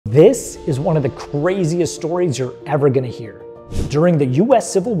This is one of the craziest stories you're ever gonna hear. During the US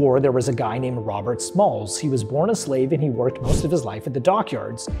Civil War, there was a guy named Robert Smalls. He was born a slave and he worked most of his life at the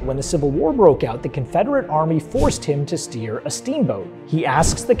dockyards. When the Civil War broke out, the Confederate Army forced him to steer a steamboat. He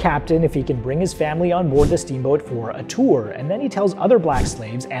asks the captain if he can bring his family on board the steamboat for a tour, and then he tells other black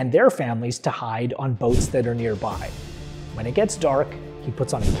slaves and their families to hide on boats that are nearby. When it gets dark, he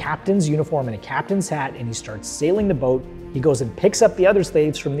puts on a captain's uniform and a captain's hat and he starts sailing the boat. He goes and picks up the other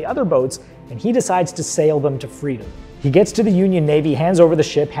slaves from the other boats and he decides to sail them to freedom. He gets to the Union Navy, hands over the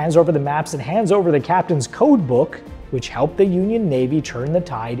ship, hands over the maps, and hands over the captain's code book, which helped the Union Navy turn the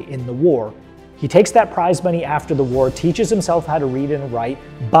tide in the war. He takes that prize money after the war, teaches himself how to read and write,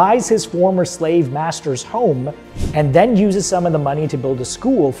 buys his former slave master's home, and then uses some of the money to build a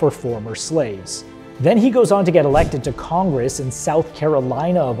school for former slaves. Then he goes on to get elected to Congress in South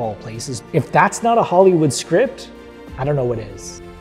Carolina, of all places. If that's not a Hollywood script, I don't know what is.